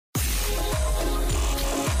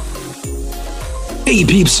Hey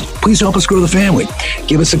peeps, please help us grow the family.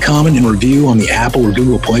 Give us a comment and review on the Apple or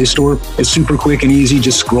Google Play Store. It's super quick and easy.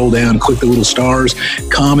 Just scroll down, click the little stars,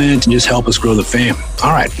 comment, and just help us grow the family.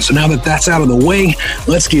 All right, so now that that's out of the way,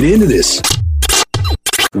 let's get into this.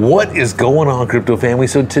 What is going on, crypto family?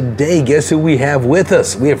 So today, guess who we have with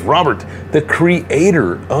us? We have Robert, the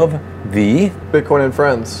creator of the Bitcoin and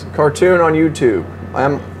Friends cartoon on YouTube.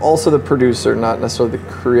 I'm also the producer, not necessarily the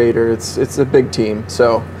creator. It's a big team,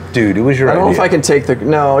 so. Dude, it was your idea. I don't know if I can take the,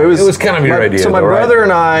 no, it was kind of your idea. So my brother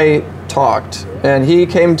and I talked, and he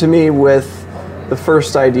came to me with the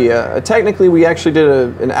first idea. Technically, we actually did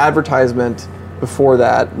an advertisement before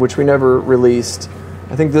that, which we never released.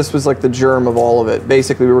 I think this was like the germ of all of it.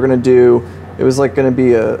 Basically, we were going to do, it was like going to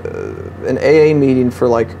be an AA meeting for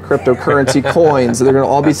like cryptocurrency coins. They're going to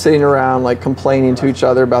all be sitting around like complaining to each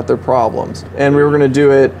other about their problems. And we were going to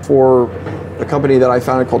do it for a company that I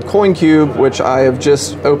founded called CoinCube, which I have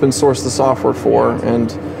just open sourced the software for, and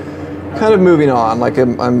kind of moving on. Like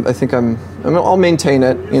I'll maintain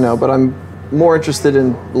it, you know, but I'm more interested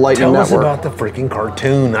in Lightning Network. Tell us about the freaking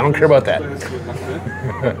cartoon. I don't care about that.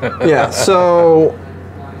 Yeah, so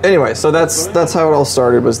anyway, so that's how it all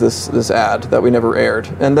started, was this ad that we never aired.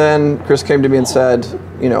 And then Chris came to me and said,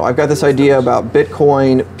 you know, I've got this idea about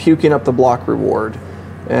Bitcoin puking up the block reward.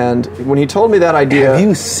 And when he told me that idea... Have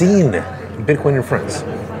you seen Bitcoin and Friends?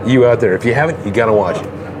 You out there, if you haven't, you gotta watch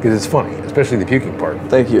it, because it's funny, especially the puking part.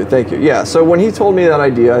 Thank you. Yeah, so when he told me that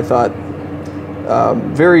idea, I thought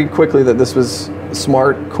very quickly that this was a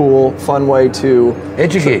smart, cool, fun way to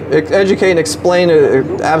educate and explain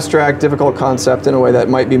an abstract, difficult concept in a way that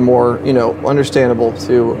might be more, you know, understandable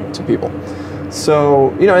to people.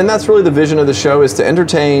 So, you know, and that's really the vision of the show, is to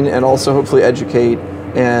entertain and also hopefully educate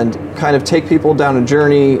and kind of take people down a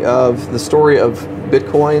journey of the story of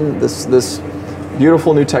Bitcoin, this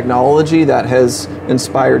beautiful new technology that has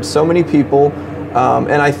inspired so many people.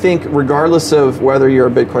 And I think regardless of whether you're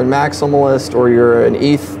a Bitcoin maximalist or you're an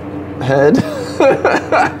ETH head,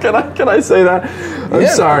 can I say that? I'm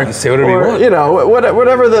sorry. You say whatever you want. You know,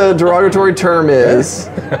 whatever the derogatory term is.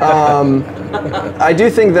 I do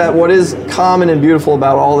think that what is common and beautiful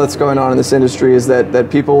about all that's going on in this industry is that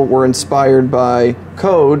people were inspired by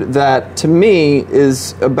code that, to me,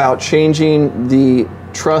 is about changing the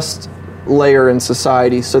trust layer in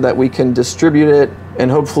society so that we can distribute it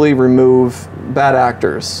and hopefully remove bad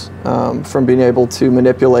actors from being able to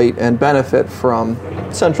manipulate and benefit from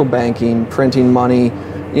central banking, printing money,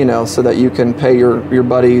 you know, so that you can pay your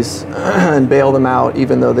buddies and bail them out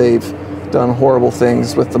even though they've done horrible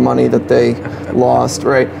things with the money that they lost,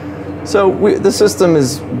 right? So the system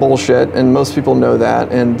is bullshit, and most people know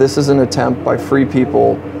that, and this is an attempt by free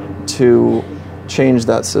people to change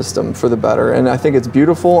that system for the better. And I think it's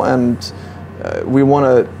beautiful, and we want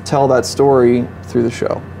to tell that story through the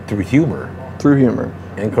show. Through humor. Through humor.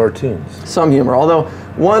 And cartoons. Some humor, although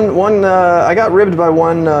one I got ribbed by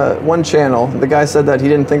one channel. The guy said that he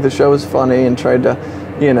didn't think the show was funny and tried to,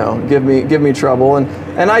 you know, give me trouble,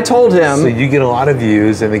 and I told him. So you get a lot of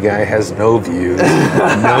views, and the guy has no views,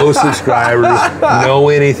 no subscribers, no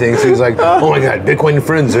anything. So he's like, oh my God, Bitcoin and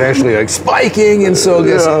Friends are actually like spiking, and so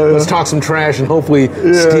let's talk some trash and hopefully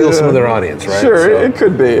steal some of their audience, right? Sure, so, it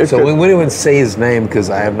could be. So we wouldn't even say his name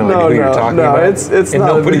because I have no idea who you're talking about. It's and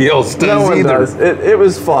not. Nobody else does no one either. Does. It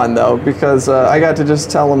was fun though, because I got to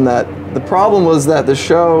just tell him that the problem was that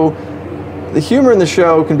the humor in the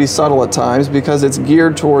show can be subtle at times because it's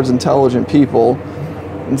geared towards intelligent people.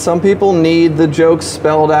 And some people need the jokes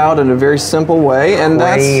spelled out in a very simple way, and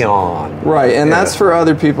that's right. And that's for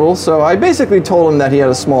other people. So I basically told him that he had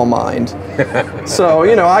a small mind. So,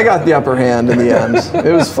 you know, I got the upper hand in the end.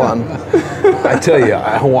 It was fun. I tell you,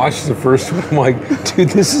 I watched the first one. I'm like, dude,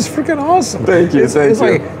 this is freaking awesome. Thank you. It's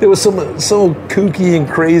like it was so kooky and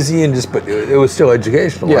crazy, and but it was still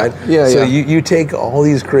educational, right? Yeah. So you take all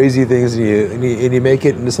these crazy things and you make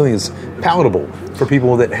it into something that's palatable for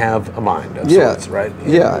people that have a mind of sorts, right?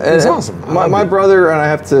 Yeah, it's awesome. My brother, and I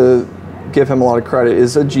have to give him a lot of credit,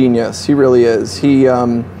 is a genius. He really is. He's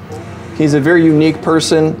a very unique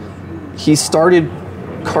person. He started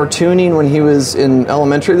cartooning when he was in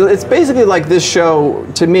elementary. It's basically like this show,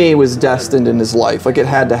 to me, was destined in his life. Like, it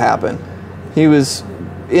had to happen. He was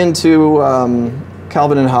into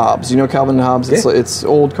Calvin and Hobbes. You know Calvin and Hobbes? Yeah. It's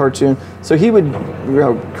old cartoon. So he would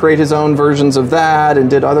create his own versions of that and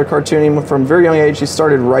did other cartooning from a very young age. He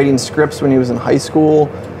started writing scripts when he was in high school.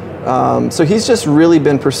 So he's just really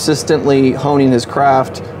been persistently honing his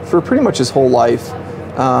craft for pretty much his whole life.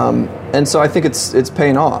 And so I think it's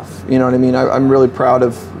paying off. You know what I mean? I'm really proud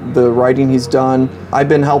of the writing he's done. I've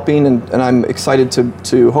been helping, and I'm excited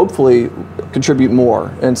to hopefully contribute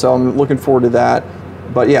more. And so I'm looking forward to that.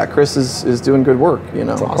 But yeah, Chris is doing good work, you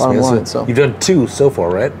know, That's awesome, bottom man. line. So You've done 2 so far,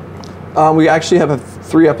 right? we actually have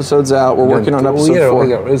 3 episodes out. We're working on episode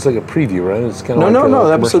 4. It's like a preview, right? It's kind No, of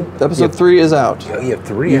no. Episode 3 is out. Oh, you have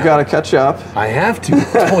 3. You got to catch up. I have to.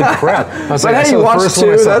 Holy crap! I was But like, I hey, saw you the watched first one,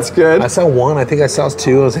 2, I saw- that's good. I saw 1. I think I saw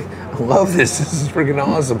 2. I was like, I love this. This is freaking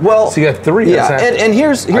awesome. Well, so you got 3. Yeah, That's and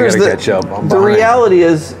here's gotta the catch up. I'm the behind. reality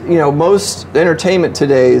is, you know, most entertainment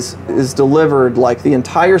today is delivered like the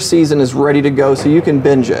entire season is ready to go, so you can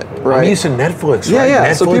binge it, right? I'm used to Netflix. Yeah, right? yeah.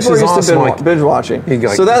 Netflix So people are is used awesome. to Like, binge watching. you got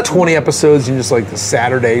like so that 20 episodes, and just like the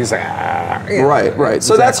Saturdays. Yeah, right.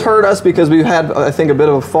 So that's exactly. hurt us because we've had, I think, a bit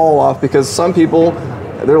of a fall off because some people,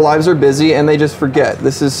 their lives are busy and they just forget.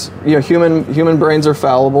 This is, you know, human brains are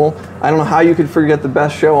fallible. I don't know how you could forget the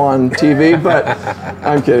best show on TV, but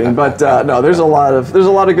I'm kidding. But no, there's a lot of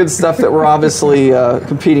good stuff that we're obviously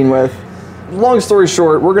competing with. Long story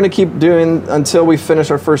short, we're going to keep doing until we finish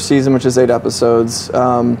our first season, which is 8 episodes.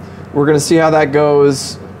 We're going to see how that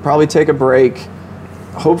goes. Probably take a break.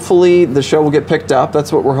 Hopefully the show will get picked up.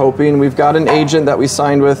 That's what we're hoping. We've got an agent that we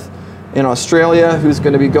signed with in Australia who's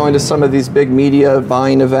going to be going to some of these big media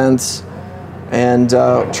buying events and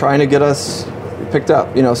trying to get us picked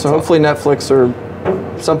up. You know, so hopefully Netflix or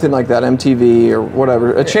something like that, MTV or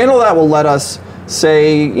whatever, a channel that will let us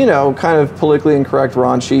say, you know, kind of politically incorrect,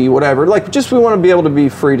 raunchy, whatever. Like, just we want to be able to be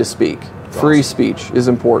free to speak. Free speech is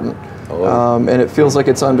important, and it feels like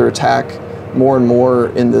it's under attack more and more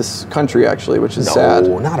in this country, actually, which is sad.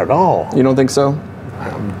 No, not at all. You don't think so?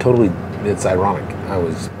 I'm totally. It's ironic. I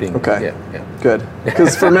was being. Okay. Yeah. Good.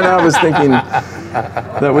 Because for a minute I was thinking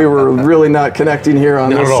that we were really not connecting here on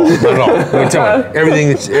Not this. at all. Not at all. Let me tell you, everything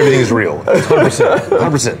is real. 100%.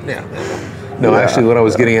 100%. Yeah. No, actually, what I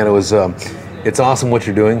was getting at was, it's awesome what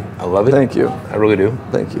you're doing. I love it. Thank you. I really do.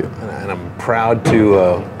 Thank you. And I'm proud to.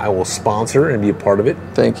 I will sponsor and be a part of it.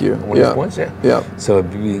 Thank you. One of these points, yeah. Yeah. So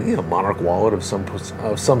it'd be, you know, Monarch Wallet of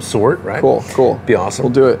some sort, right? Cool. Be awesome.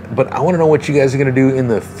 We'll do it. But I want to know what you guys are going to do in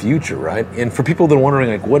the future, right? And for people that are wondering,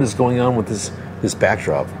 like, what is going on with this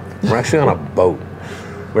backdrop? We're actually on a boat.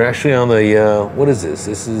 We're actually on the what is this?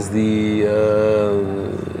 This is the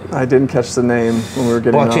I didn't catch the name when we were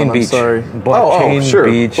getting Blockchain on. Beach. I'm sorry. Blockchain sure.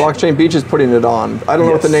 Beach. Blockchain Beach is putting it on. I don't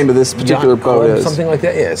know what the Yes. name of this particular Yacht boat Club, is. something like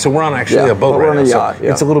that. Yeah. So we're on actually Yeah, a boat but we're right on a now. yacht, So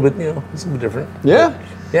yeah. it's a little bit, you know, it's a little different. Yeah.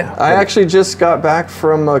 Yeah. I actually just got back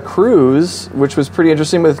from a cruise, which was pretty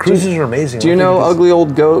interesting. With Cruises are amazing. Do you know Ugly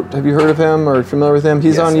Old Goat? Have you heard of him or familiar with him?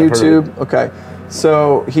 He's Yes, on I've heard of YouTube. Okay,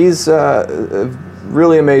 so he's a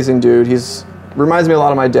really amazing dude. He's reminds me a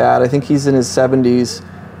lot of my dad. I think he's in his 70s.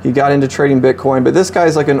 He got into trading Bitcoin, but this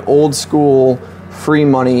guy's like an old school free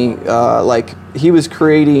money. Like he was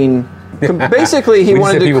creating. Basically, he We just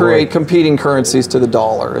wanted had to people create like- competing currencies to the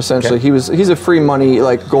dollar. Essentially, Okay. he's a free money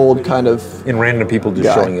like gold kind of. And random people just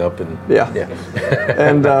guy. showing up and Yeah.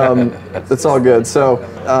 And it's all good. So,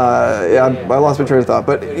 I lost my train of thought.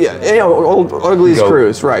 But, yeah, you know, Old Ugly's Go.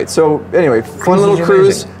 cruise, right. So, anyway, fun Cruises little are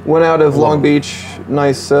cruise. amazing. Went out of Long Beach.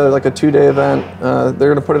 Nice, like a 2-day event. They're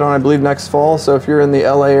going to put it on, I believe, next fall. So, if you're in the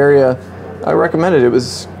LA area, I recommend it. It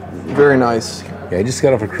was very nice. Yeah, I just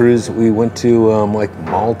got off a cruise. We went to like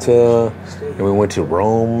Malta, and we went to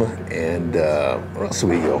Rome, and where else did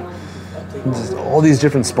we go? Just all these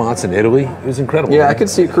different spots in Italy. It was incredible. Yeah, man. I could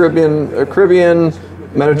see Caribbean,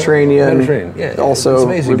 Mediterranean. Mediterranean. Yeah, Also, it's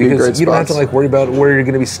amazing would be because great you don't have to spots. like worry about where you're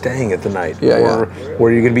going to be staying at the night, Yeah, or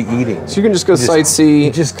where you're going to be eating. So you can just go sightsee,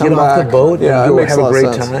 You just come get off back. the boat, Yeah, and it you go makes have a a lot of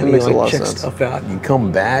great sense. time. It makes you a lot like of check sense. stuff out, and you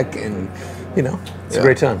come back, and you know it's a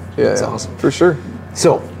great time. Yeah, it's yeah. awesome. For sure.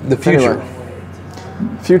 So the future, Anyway.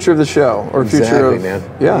 Future of the show, or future exactly, of man.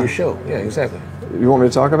 yeah. Your show, yeah, exactly. You want me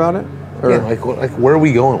to talk about it? Or- Yeah, like where are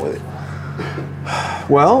we going with it?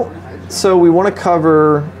 Well, so we want to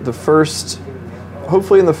cover the first.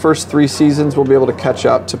 Hopefully, in the first 3 seasons, we'll be able to catch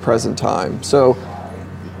up to present time. So,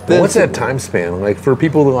 then What's that time span like for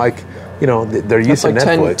people that like, you know, they're It's used like to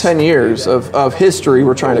Netflix. 10 years of history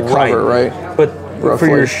we're trying to cover, right? But Roughly.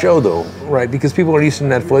 for your show though, right? Because people are used to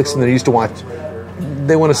Netflix and they're used to watch.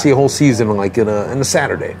 They want to see a whole season like in a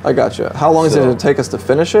Saturday. I gotcha. How long is it So- going to take us to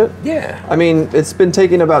finish it? Yeah. I mean, it's been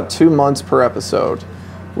taking about 2 months per episode.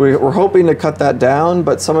 We're hoping to cut that down,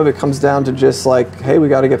 but some of it comes down to just like, hey, we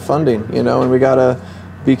got to get funding, you know, and we got to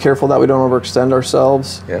be careful that we don't overextend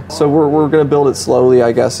ourselves. Yeah. So we're going to build it slowly,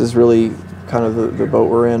 I guess, is really kind of the boat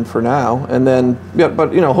we're in for now. And then, yeah,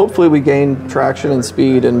 but, you know, hopefully we gain traction and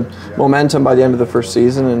speed and momentum by the end of the first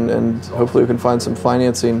season, and hopefully we can find some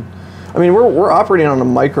financing. I mean, we're operating on a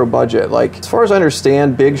micro budget. Like, as far as I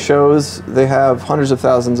understand, big shows, they have hundreds of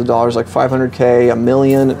thousands of dollars, like $500K, $1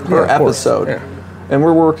 million per Yeah, of course. episode. Yeah. And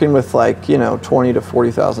we're working with like, $20,000 to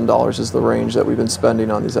 $40,000 is the range that we've been spending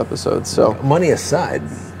on these episodes. So money aside,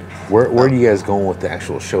 where are you guys going with the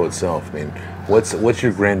actual show itself? I mean, what's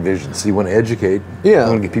your grand vision? So you want to educate, you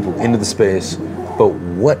want to get people into the space, but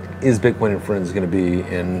what is Bitcoin and Friends going to be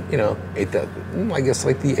in, I guess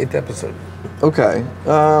like the 8th episode? Okay,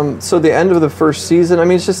 so the end of the first season, I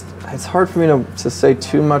mean, it's hard for me to say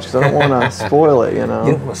too much because I don't want to spoil it, You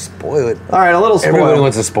don't want to spoil it. All right, a little spoiler. Everybody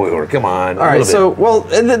wants a spoiler, come on. All right, so,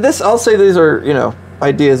 I'll say these are,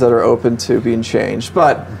 ideas that are open to being changed,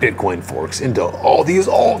 but Bitcoin forks into all these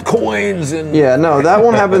altcoins and yeah, no, that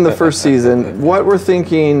won't happen in the first season. What we're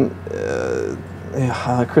thinking,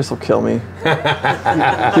 Chris will kill me.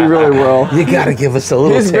 He really will. You got to give us a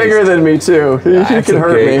little. He's taste. bigger than me too. He can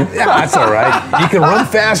hurt me. Yeah, that's all right. You can run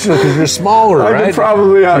faster because you're smaller, right? I can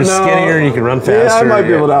probably You're skinnier and you can run faster. Yeah, I might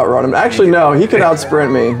be able to outrun him. Actually, no, he could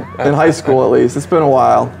outsprint me in high school at least. It's been a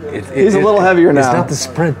while. He's a little heavier now. It's not the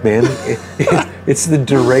sprint, man. It's the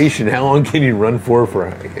duration. How long can you run for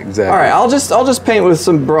exactly? All right, I'll just paint with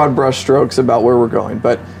some broad brush strokes about where we're going.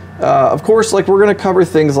 But of course, like we're going to cover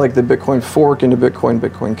things like the Bitcoin fork into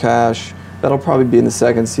Bitcoin Cash. That'll probably be in the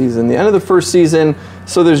second season. The end of the first season,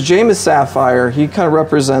 so there's Jameis Sapphire. He kind of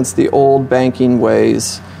represents the old banking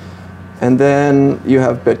ways. And then you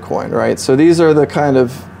have Bitcoin, right? So these are the kind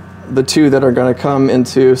of the two that are going to come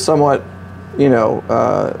into somewhat,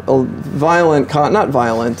 violent, not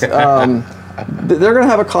violent. They're going to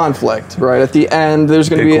have a conflict, right? At the end, there's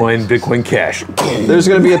going to be Bitcoin Cash. There's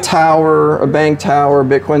going to be a tower, a bank tower.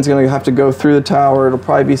 Bitcoin's going to have to go through the tower. It'll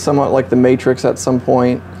probably be somewhat like the Matrix at some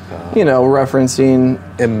point, referencing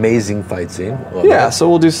amazing fight scene. Love that. So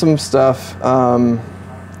we'll do some stuff,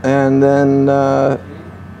 and then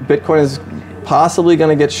Bitcoin is possibly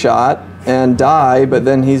going to get shot and die, but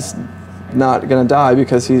then he's not going to die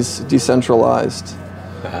because he's decentralized.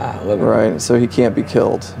 Love it. Right, so he can't be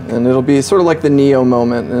killed. And it'll be sort of like the Neo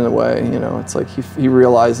moment in a way, it's like he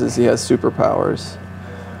realizes he has superpowers.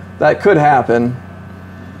 That could happen.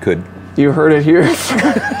 Could. You heard it here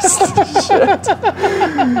first. Shit.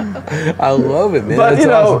 I love it, man. But, That's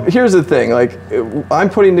awesome. Here's the thing. Like, I'm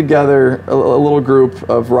putting together a little group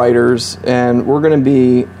of writers, and we're going to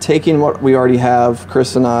be taking what we already have,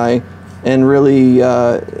 Chris and I, and really,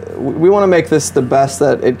 we want to make this the best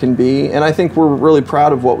that it can be. And I think we're really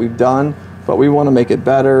proud of what we've done, but we want to make it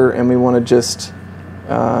better, and we want to just,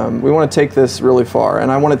 we want to take this really far.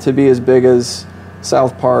 And I want it to be as big as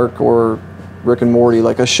South Park or Rick and Morty,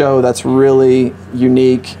 like a show that's really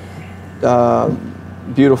unique,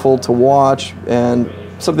 beautiful to watch, and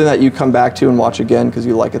something that you come back to and watch again because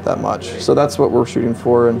you like it that much. So that's what we're shooting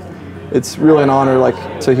for, and it's really an honor,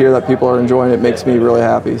 to hear that people are enjoying it. Makes me really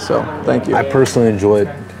happy. So thank you. I personally enjoy it.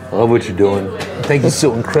 I love what you're doing. Thank you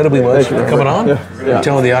so incredibly much for coming on and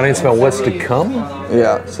telling the audience about what's to come.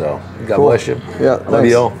 Yeah. So God bless you. Yeah. Love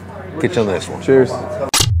you all. Get you on the next one. Cheers.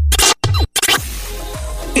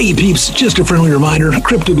 Hey peeps, just a friendly reminder,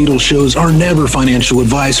 Crypto Beatles shows are never financial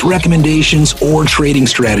advice, recommendations, or trading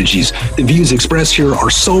strategies. The views expressed here are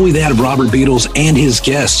solely that of Robert Beatles and his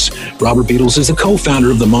guests. Robert Beatles is a co-founder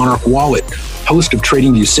of the Monarch Wallet, host of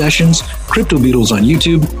TradingView Sessions, Crypto Beatles on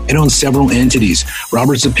YouTube, and owns several entities.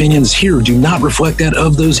 Robert's opinions here do not reflect that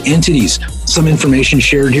of those entities. Some information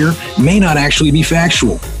shared here may not actually be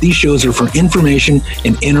factual. These shows are for information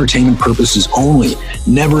and entertainment purposes only.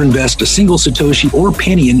 Never invest a single Satoshi or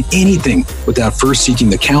penny in anything without first seeking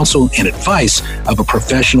the counsel and advice of a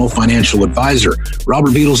professional financial advisor.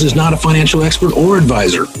 Robert Beatles is not a financial expert or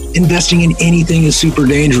advisor. Investing in anything is super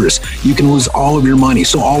dangerous. You can lose all of your money,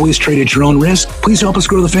 so always trade at your own risk. Please help us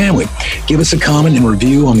grow the family. Give us a comment and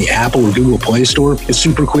review on the Apple or Google Play Store. It's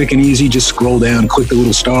super quick and easy. Just scroll down, click the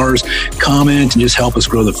little stars, comment, and just help us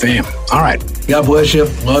grow the fam. All right. God bless you.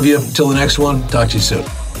 Love you. Until the next one. Talk to you soon.